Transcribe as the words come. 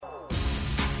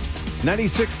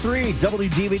96.3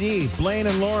 WDVD, Blaine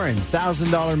and Lauren,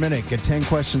 $1,000 minute. Get 10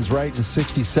 questions right in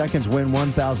 60 seconds, win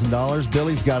 $1,000.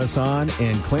 Billy's got us on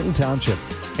in Clinton Township.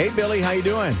 Hey, Billy, how you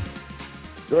doing?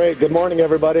 Great. Good morning,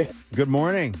 everybody. Good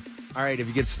morning. All right, if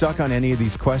you get stuck on any of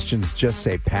these questions, just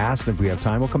say pass, and if we have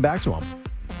time, we'll come back to them.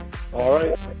 All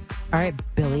right. All right,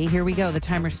 Billy, here we go. The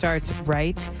timer starts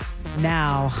right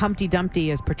now. Humpty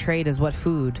Dumpty is portrayed as what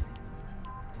food?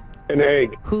 An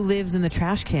egg. Who lives in the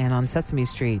trash can on Sesame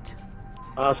Street?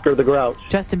 Oscar the Grouch.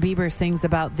 Justin Bieber sings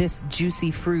about this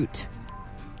juicy fruit.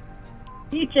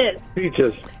 Peaches.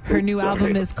 Peaches. Her new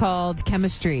album is called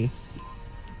Chemistry.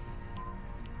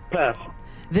 Pass.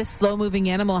 This slow-moving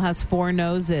animal has 4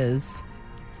 noses.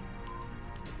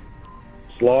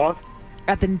 Sloth.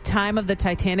 At the time of the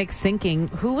Titanic sinking,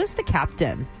 who was the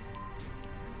captain?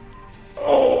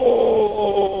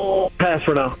 Oh, pass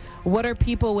for now. What are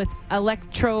people with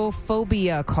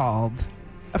electrophobia called?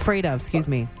 Afraid of, excuse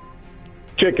me.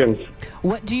 Chickens.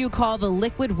 What do you call the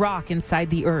liquid rock inside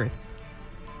the earth?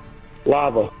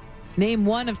 Lava. Name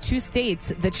one of 2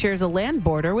 states that shares a land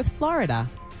border with Florida.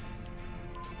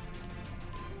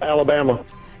 Alabama.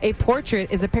 A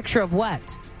portrait is a picture of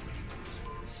what?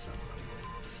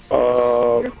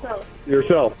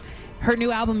 Yourself. Her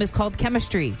new album is called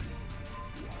Chemistry.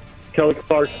 Kelly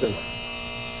Clarkson.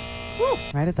 Woo,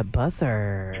 right at the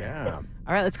buzzer. Yeah.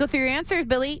 All right, let's go through your answers,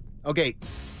 Billy. Okay,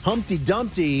 Humpty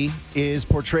Dumpty is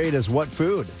portrayed as what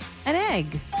food? An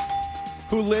egg.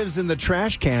 Who lives in the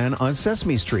trash can on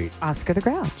Sesame Street? Oscar the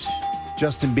Grouch.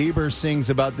 Justin Bieber sings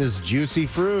about this juicy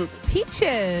fruit.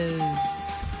 Peaches.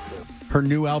 Her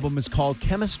new album is called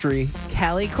Chemistry.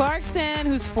 Kelly Clarkson,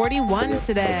 who's 41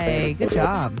 today. Good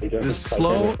job. The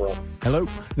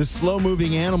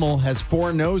slow-moving animal has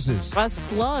 4 noses. A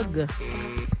slug.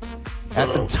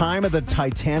 At the time of the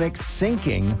Titanic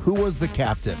sinking, who was the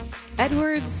captain?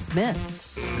 Edward Smith.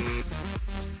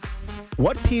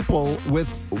 What are people with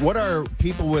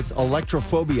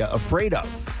electrophobia afraid of?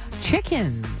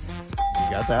 Chickens.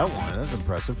 You got that one. That's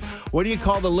impressive. What do you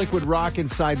call the liquid rock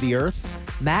inside the earth?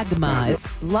 Magma.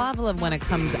 It's lava when it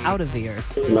comes out of the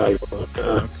earth.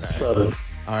 Okay.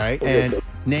 All right. And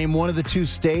name one of the 2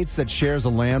 states that shares a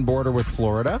land border with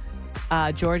Florida.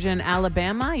 Georgia and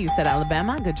Alabama. You said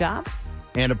Alabama. Good job.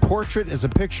 And a portrait is a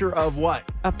picture of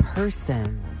what? A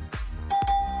person.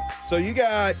 So you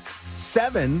got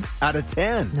 7 out of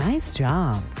 10. Nice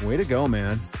job. Way to go,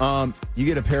 man. You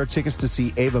get a pair of tickets to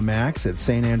see Ava Max at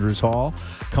St. Andrews Hall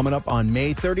coming up on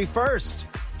May 31st.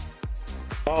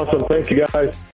 Awesome. Thank you, guys.